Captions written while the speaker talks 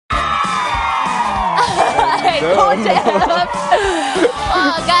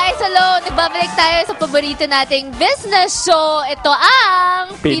Guys, hello. Nagbabalik tayo sa paborito nating business show. Ito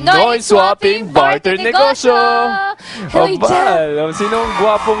ang Pinoy Swapping Barter Negosyo. Hello, Jeff. Sinong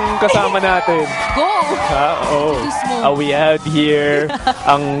gwapong kasama natin? Go! We have here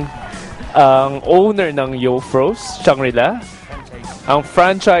ang owner ng Yofros, Shangri-La. Ang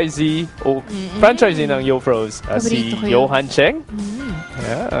franchisee ng Yofros, si Johan Cheng.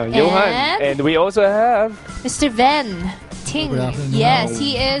 Johan. And we also have Mr. Ven Ting. Yes,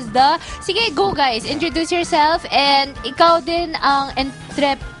 he is the... Sige, go guys. Introduce yourself. And ikaw din ang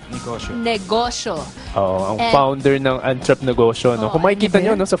Entrepnegosyo. Ang founder ng Entrepnegosyo. No? Kung makikita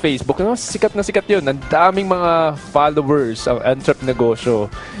nyo sa Facebook, sikat na sikat yun. Ang daming mga followers ang Entrepnegosyo.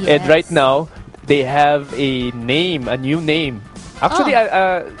 Yes. And right now, they have a new name. Actually,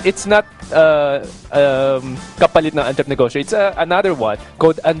 it's not kapalit ng Entrepnegosyo. It's another one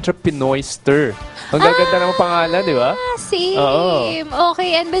called Entrepnegosyo. Ang gaganda ng pangalan, di ba? Same.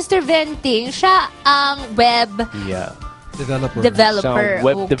 Okay, and Mr. Venting, siya ang web developer. Siyang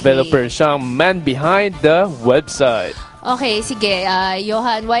web developer. Siyang man behind the website. Okay, sige.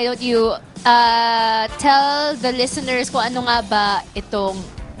 Johan, why don't you tell the listeners kung ano nga ba itong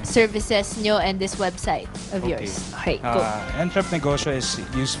services nyo and this website of yours. Okay, go. Entrepnegosyo is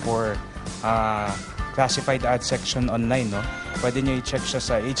used for classified ad section online, no? Pwede nyo i-check siya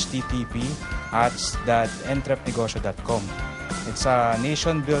sa http://ads.entrepnegosyo.com. It's a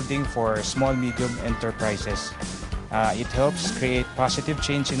nation building for small, medium enterprises. It helps create positive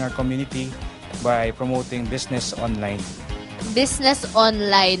change in our community by promoting business online. Business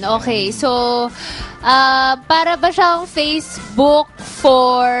online. Okay, so para ba siyang Facebook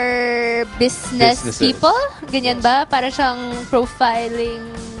for businesses. People? Ganyan ba? Para siyang profile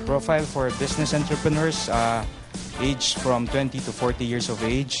for business entrepreneurs, age from 20 to 40 years of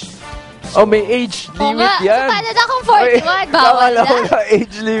age. So, may age limit yan. So, paano na kung 41? Bawal na?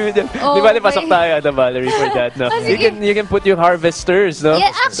 Age limit yan. Di ba, pasok tayo na, Valerie, for that, no? You can put yung harvesters, no?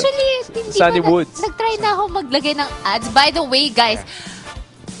 Yeah, actually, Sunny Woods. Nag-try na ako maglagay ng ads. By the way, guys,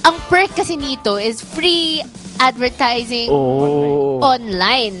 ang perk kasi nito is free advertising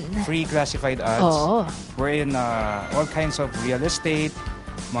online. Free classified ads. We're in all kinds of real estate,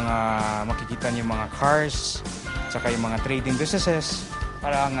 makikita niyo mga cars, saka yung mga trading businesses.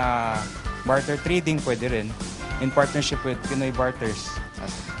 Parang barter trading pwede rin in partnership with Pinoy Barters.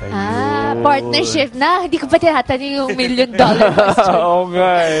 Partnership na. Hindi ko pa tinatanong yung $1 million question. Oo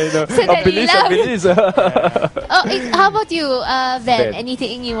nga. Ang bilis. How about you, Ben?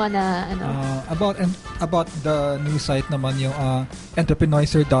 Anything you wanna... About the new site naman, yung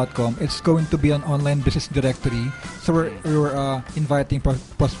Entrepnegosyo.com, it's going to be an online business directory. So we're inviting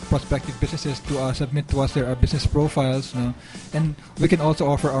prospective businesses to submit to us their business profiles. No? And we can also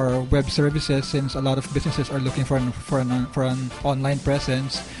offer our web services since a lot of businesses are looking for an online presence.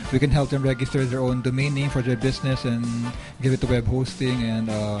 We can help them register their own domain name for their business and give it to web hosting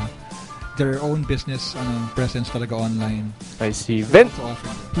and their own business presence talaga online. I see. Ben,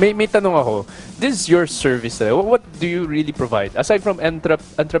 may tanong ako. This is your service. What do you really provide? Aside from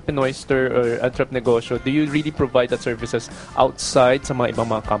Entrepnegosyo or Entrepnegosyo, do you really provide that services outside sa mga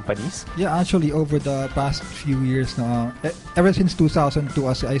ibang mga companies? Yeah, actually, over the past few years, ever since 2002,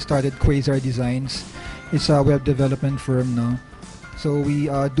 I started Quasar Designs. It's a web development firm, no? So we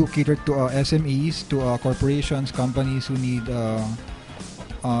do cater to SMEs, to corporations, companies who need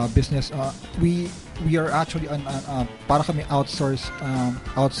business. We are actually para kami outsourced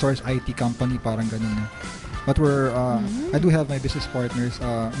IT company, parang ganun. But I do have my business partners.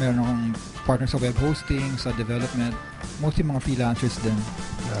 Meron akong partners sa web hosting, sa development, mostly mga freelancers din.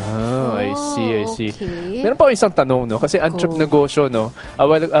 I see. Okay. Meron pa isang tanong, no? Kasi Entrepnegosyo, no?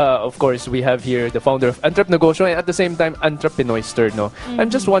 Of course, we have here the founder of Entrepnegosyo and at the same time, Entrepnegosyo, no? I'm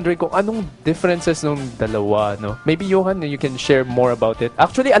just wondering kung anong differences ng dalawa, no? Maybe, Johan, you can share more about it.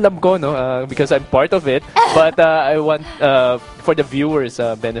 Actually, alam ko, no? Because I'm part of it. But I want, for the viewers'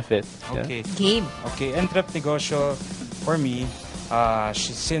 benefit. Okay. Game. Okay, Entrepnegosyo, for me,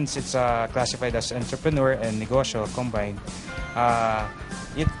 since it's classified as entrepreneur and negosyo combined,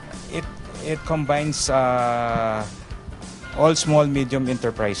 it combines all small, medium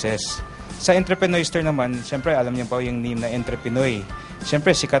enterprises. Sa Entrepnegosyo naman, syempre alam niyo pa yung name na Entrepinoy.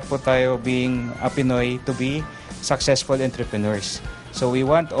 Syempre sikat po tayo being a Pinoy to be successful entrepreneurs. So we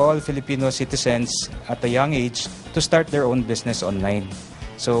want all Filipino citizens at a young age to start their own business online.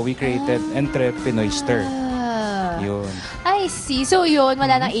 So we created Entrepnegosyo. Yun. I see. So yun,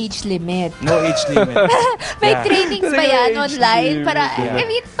 wala nang age limit. No age limit. May trainings ba yan online? Para, I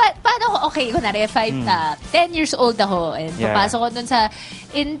mean, paano ko, okay, kunwari, 10 years old ako, and papasok ko dun sa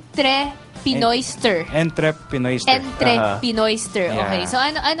Entreprenegosyo. Entrepnegosyo. Entreprenegosyo. Yeah. Okay. So,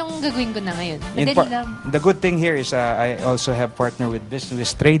 anong gagawin ko na ngayon? Madali lang. The good thing here is I also have partner with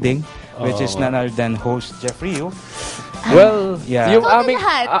Business Trading, which is none other than host Jeffrey Yu. Well, Yeah. yung Ikaw na aming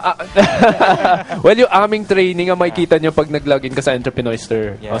lahat. well, yung aming training ang makikita nyo pag nag-login ka sa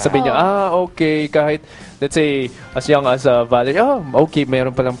Entreprenegosyo. Yeah. Sabihin nyo, okay, kahit let's say as young as Valerie, okay,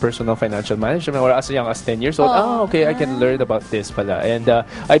 meron palang personal financial management, or as young as 10 years old, okay, I can learn about this pala. And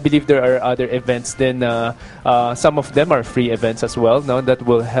I believe there are other events then, some of them are free events as well, no, that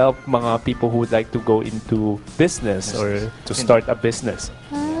will help mga people who would like to go into business or to start a business.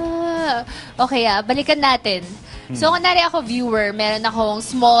 Okay, balikan natin. So, kunwari ako viewer, meron akong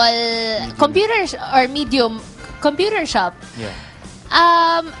small computer or medium computer shop. Yeah.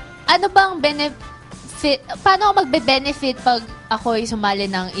 Ano bang benefit? Paano ako magbe-benefit pag ako'y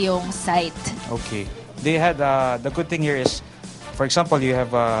sumali ng iyong site? Okay. They had, the good thing here is, for example, you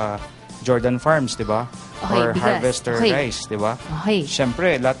have Jordan Farms, di ba? Okay, Or bigas. Harvester Okay. Rice, di ba? Okay.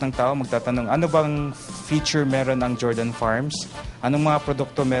 Siyempre, lahat ng tao magtatanong, ano bang feature meron ang Jordan Farms? Anong mga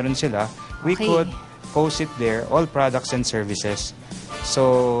produkto meron sila? We Okay. could post it there, all products and services.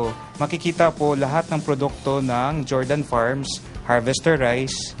 So, makikita po lahat ng produkto ng Jordan Farms, Harvester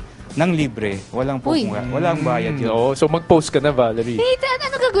Rice, ng libre. Walang walang bayad yun. No, so mag-post ka na, Valerie. Wait,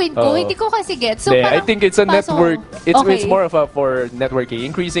 ano gagawin ko? Oo. Hindi ko kasi get. So, I parang think it's a pasok- network. It's Okay. more of a for networking,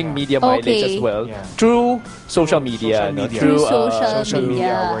 increasing media mileage Okay. as well Yeah. through social media, Social no? media. through Social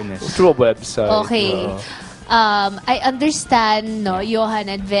media. awareness. through a website. Okay. I understand, no,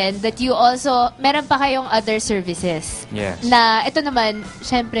 Johan and Ven, that you also, meron pa kayong other services. Yes. Na, ito naman,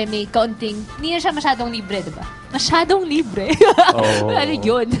 syempre, may kaunting, hindi na siya masyadong libre, diba? Masyadong libre. Oh. Ano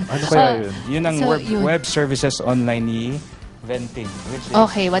yun? Ano kaya yun? Yun ang So, web, yun. web services online ni Venting. Which is,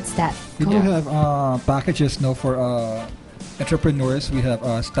 Okay, what's that? We do have packages no for entrepreneurs. We have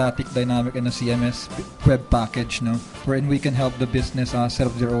a static, dynamic, and a CMS web package, no, wherein we can help the business set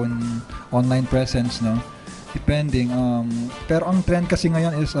up their own online presence, no. Depending. Pero ang trend kasi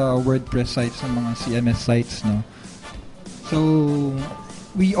ngayon is WordPress sites and mga CMS sites, no. So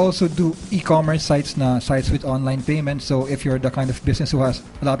we also do e-commerce sites na sites with online payment. So if you're the kind of business who has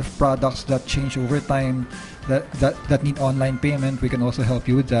a lot of products that change over time that need online payment, we can also help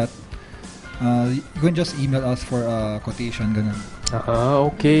you with that. You can just email us for a quotation, ganun.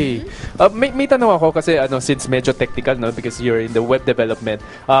 Okay. May tanong ako kasi since medyo technical, no, because you're in the web development,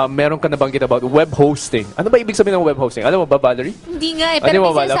 meron ka nabanggit about web hosting. Ano ba ibig sabihin ng web hosting? Alam mo ba, Valerie? Hindi nga eh, Ano pero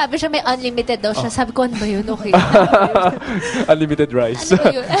mo, may Vala? sinasabi siya may unlimited daw siya. Sabi ko, ano ba yun? Okay. Unlimited rice. Ano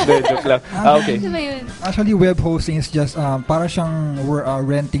ba yun? Hindi, joke lang. Okay. Ano ba yun? Actually, web hosting is just para siyang we're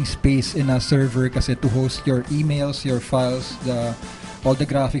renting space in a server kasi to host your emails, your files, all the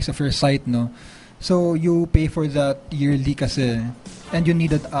graphics of your site, no. So you pay for that yearly kasi, and you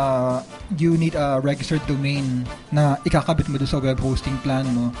need a registered domain na ikakabit mo doon sa web hosting plan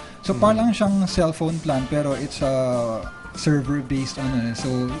mo. So parang siyang cellphone plan pero it's a server based so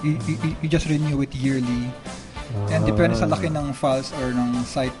you just renew it yearly. And depende sa laki ng files or ng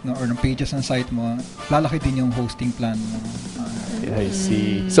site no, or ng pages ng site mo, lalaki din yung hosting plan mo. I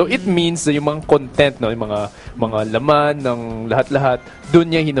see. So it means na yung mga content, no, yung mga laman ng lahat-lahat, doon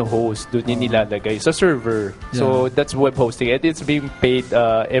niya hino-host, doon niya nilalagay sa server. So that's web hosting. And it's being paid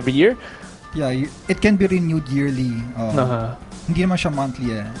every year? Yeah, it can be renewed yearly. Hindi naman siya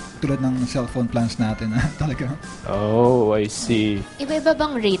monthly tulad ng cellphone plans natin talaga. Oh, I see. Iba-iba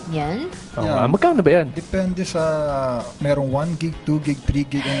bang rate niyan? Yeah. Magkano ba yan? Depende sa merong 1 gig, 2 gig, 3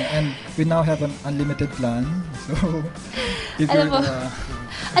 gig, and we now have an unlimited plan. So, if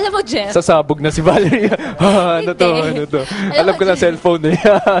Alam mo, Jeff, Sasabog na si Valerie. Ano to? Alam ko na cellphone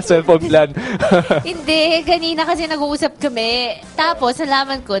cellphone plan. hindi. Kanina kasi nag-uusap kami. Tapos,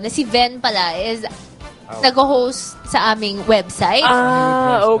 nalaman ko na si Ven pala is nag-host sa aming website.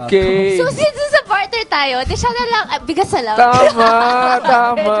 Okay. So, since sa partner tayo, di siya na lang, bigas na lang.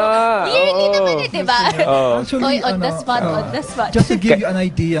 Tama. Yearly naman di ba? Actually, on the spot. Just to give you an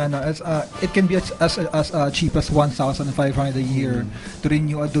idea, it can be as cheap as 1,500 a year to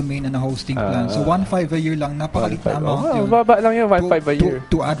renew a domain and a hosting plan. So 1,500 a year lang, napakalit na amount yun. Baba lang yun, 1,500 a year.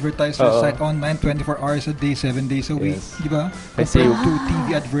 To advertise your site online 24 hours a day, 7 days a week. Di ba? I see. Compared to TV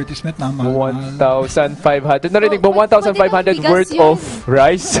advertisement na mahal. 1,500. Narinig mo, 1,500 worth of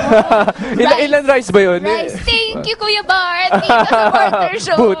rice? Ilan rice ba yun? Rice. Thank you, Kuya Bart. Thank you sa partner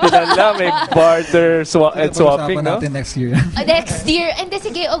show. Buti na lang, may barter and swapping, no? Natin next year. Next year. And then,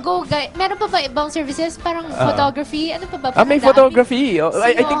 sige, go, guys. Meron pa ba ibang services? Parang photography? Ano pa ba? May Parang photography.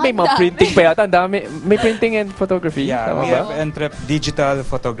 I think may mga Dami. printing pa yata. Ang dami. May printing and photography. Yeah, Tama we ba? have digital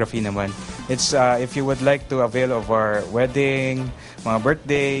photography naman. It's if you would like to avail of our wedding, mga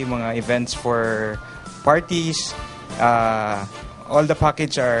birthday, mga events for parties, all the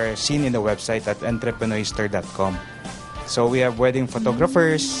package are seen in the website at entreprenegosyo.com. So we have wedding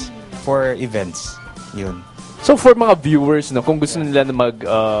photographers for events. Yun. So for mga viewers, no, kung gusto nila na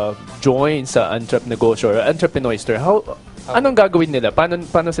mag-join sa Entrepnegosyo or Entreprenegosyo, anong gagawin nila?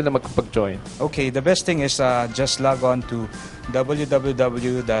 Paano sila magpag-join? Okay, the best thing is just log on to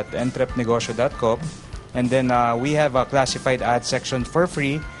www.entrepnegosyo.com, and then we have a classified ad section for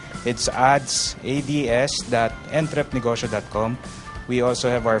free. It's ads.entrepnegosyo.com. We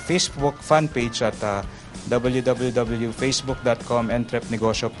also have our Facebook fan page at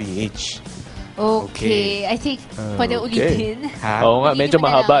www.facebook.com/entrepnegosyoph. Okay. I think, pwede ulitin. Oo nga, medyo Ulitin mo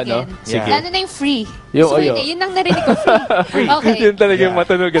na lang mahaba, no? again. Sige. Ano na yung free? Yung, Sorry, ayo. yun ang narinig ko, free. Okay. Yun talaga yung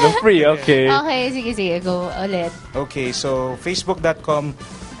matunog, no? Free, okay. Okay, sige. Go ulit. Okay, so facebook.com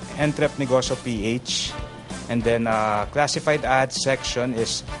entrepnegosyoph, and then classified ads section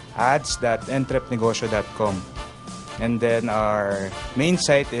is ads.entrepnegosyo.com, and then our main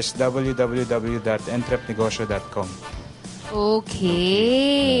site is www.entrepnegosyo.com.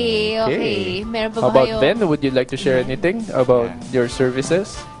 Okay. Meron pa How ba about kayo? Ben? Would you like to share anything about your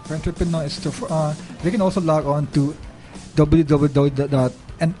services? For entrepreneurs, they can also log on to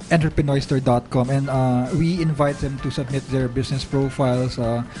www.entreprenegosyo.com, and we invite them to submit their business profiles.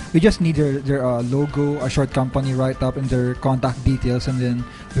 We just need their logo, a short company write-up, and their contact details, and then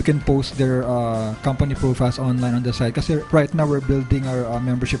we can post their company profiles online on the site. Because right now we're building our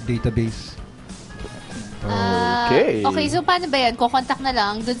membership database. Okay. Okay, so paano ba yan? Kukontak na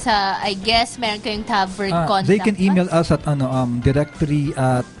lang dun sa, I guess, meron kayong tavern contact. They can email us at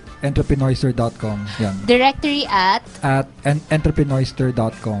directory@entreprenegosyo.com. Yan. Directory at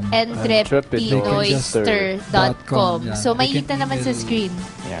entreprenegosyo.com. entreprenegosyo.com. Yeah. So, They makikita can naman sa email- screen.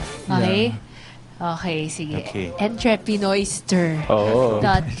 Yeah. Okay? Okay, sige. Okay. Oo.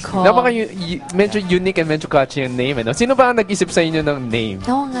 Entreprenegosyo.com. Medyo unique and medyo catchy yung name. Ano? Sino ba ang nag-isip sa inyo ng name?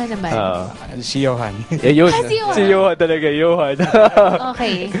 Oo nga naman. Si Johan. Yun. Si Johan. Si Johan talaga, Johan.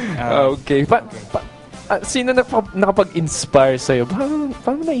 Okay. Okay. Sino nakapag-inspire sa'yo?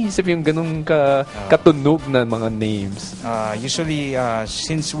 Paano naisip yung ganun katunog na mga names? Usually,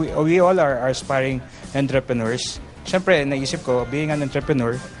 since we all are aspiring entrepreneurs, syempre, naisip ko, being an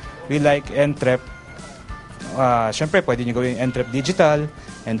entrepreneur, we like entrep. Syempre, pwede nyo gawin entrep digital,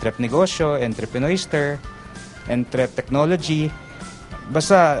 entrep negosyo, entreprenegosyo, entrep technology.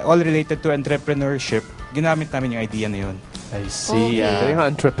 Basta all related to entrepreneurship, ginamit namin yung idea na yun. I see. Okay. Kaya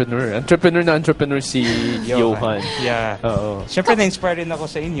nga entrepreneur. Entrepreneur si Johan. Yeah. Oo. Syempre, na-inspire rin ako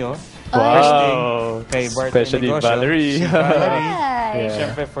sa inyo. Wow. First thing, kay Bart Especially Negosyo. Valerie. Si Valerie. Hi.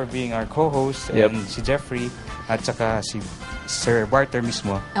 Syempre, for being our co-host. Yep. And si Jeffrey. At saka si Sir Barter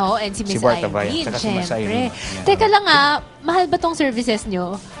mismo. Oo, and si Miss Si Bart Abaya, Irene, tsaka si Miss syempre. Irene. Yeah. Teka lang mahal ba tong services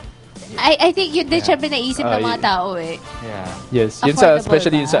nyo? I think yun din syempre naisip ng mga tao eh. Yeah. Yes. Yun sa, Affordable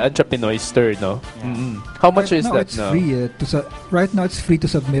especially yun ba? sa Entreprenegosyo, no? How much is that It's now? free. Right now, it's free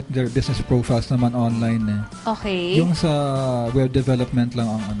to submit their business profiles naman online. Okay. Yung sa web development lang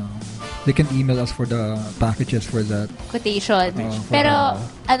ang they can email us for the packages for that. Quotation. for Pero,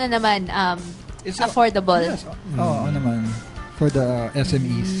 ano naman, affordable. Yes. Oo naman. For the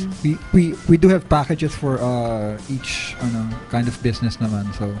SMEs. We do have packages for each kind of business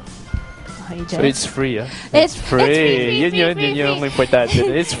naman. So Okay, So it's free, ah? It's free. Yun yung importante.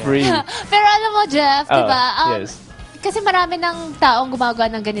 It's free. Pero alam mo, Jeff, di ba? Yes. Kasi marami ng taong gumagawa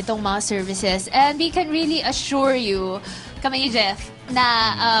ng ganitong mga services, and we can really assure you, kami ni Jeff,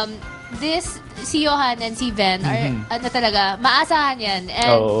 na si Johan and si Ben are talaga, maasahan yan.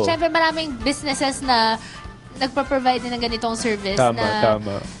 And syempre maraming businesses na nagpa-provide din ng ganitong service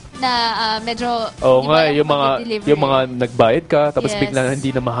Tama. na medyo Oo nga, di mo alam kung yung mga nagbayad ka, tapos Yes. bigla na hindi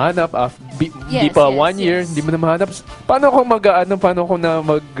na mahanap, hindi Yes, pa yes, 1 year, yes. hindi mo na mahanap. Paano ako na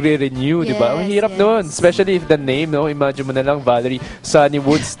magre-renew, di ba? Ang Yes, hirap yes. nun. Especially if the name, no? Imagine mo na lang, Valerie,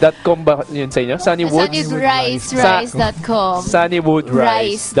 sunnywoods.com ba yun sa inyo? Sunnywoods? Sunnywoodrice.com.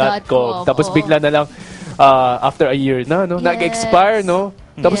 Sunnywoodsrice.com. Tapos bigla na lang, after a year na, no? Yes. Nag-expire, no?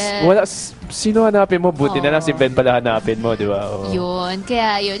 Tapos Yes. wala, sino hanapin mo? Buti na lang si Ben pala hanapin mo, di ba? Oo. Yun,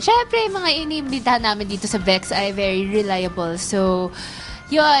 kaya yun. Siyempre, mga inimbitahan namin dito sa Vex ay very reliable. So,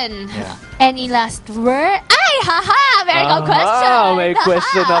 yun. Yeah. Any last word? Ay, haha! Very good question! May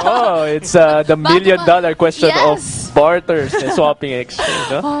question ako. It's the $1,000,000 question Yes. of barters and swapping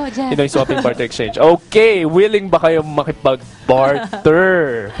exchange. No? Oh, Jeff. Yung swapping barter exchange. Okay, willing ba kayo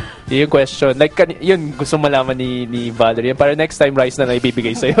makipag-barter? Yung question. Like, yun gusto malaman ni Valerie. Para next time, rice na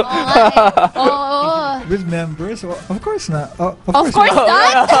ibibigay sa'yo. Oo nga eh. Oo. With members? Well, of course not. Of course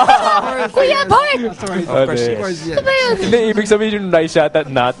not! Kuya Bart! Sorry. Of course, Okay. yes. Of course, yes. Ano ba yun? Hindi, ibig sabihin yung nice yata,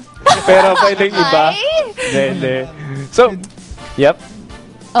 not. Pero pwedeng iba. Ay! Hindi. So, yep.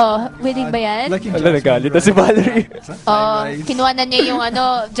 Oh, wedding ba yan? Like in Wala, nagalit na si Valerie. Oh, rice. kinuha na niya yung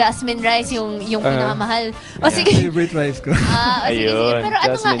jasmine rice, yung pinakamahal. O sige. Favorite rice ko. Sige. Ayun, Pero ano nga,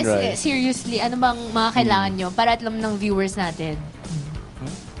 jasmine rice. seriously, ano bang mga kailangan nyo para alam ng viewers natin?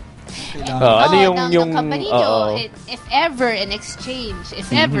 Ano yung ng company nyo, oo. if ever, in exchange, if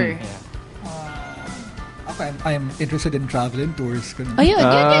ever. Okay, I'm interested in travel and tours. Ayun,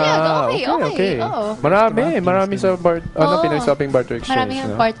 yun. Okay. Oo. Marami sa Pinoy Shopping Barter Exchange. Marami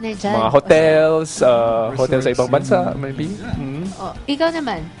yung no? partner dyan. Mga hotels, hotels sa ibang bansa, maybe. Oh, ikaw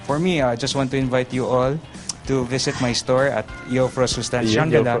naman. For me, I just want to invite you all to visit my store at Yo Frost Sustan Yeah,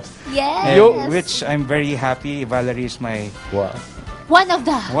 Shangri-La. Yo Frost. Yes. Which I'm very happy. Valerie is my Wow. One of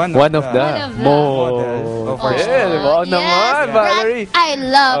the. One of the. One of the. Model of our Yeah, store. wow naman, Valerie. I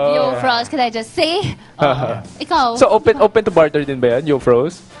love Yo Oh. Frost. Can I just say? Ikaw. So, open to barter din ba yan, Yo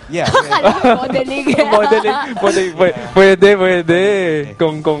Froze? Yeah. Modeling. Modeling. Pwede.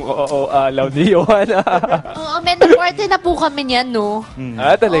 Kung alaw ni Johan. Oo, may na-party na po kami niyan, no?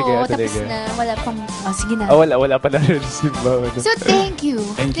 Talaga. Oo, tapos na. Wala pang... sige na. Wala pa na receive ba? So, thank you.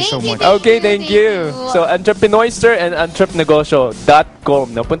 Thank you so much. Okay, thank you. So, Entrepnegosyo and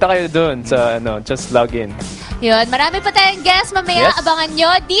Entrepnegosyo.com. No? Punta kayo dun sa, just log in. Yun, marami pa tayong guests. Mamaya, Yes. abangan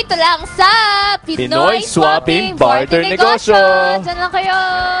nyo dito lang sa Pinoy Swapping Barter Negosyo. Diyan lang kayo.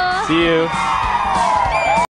 See you.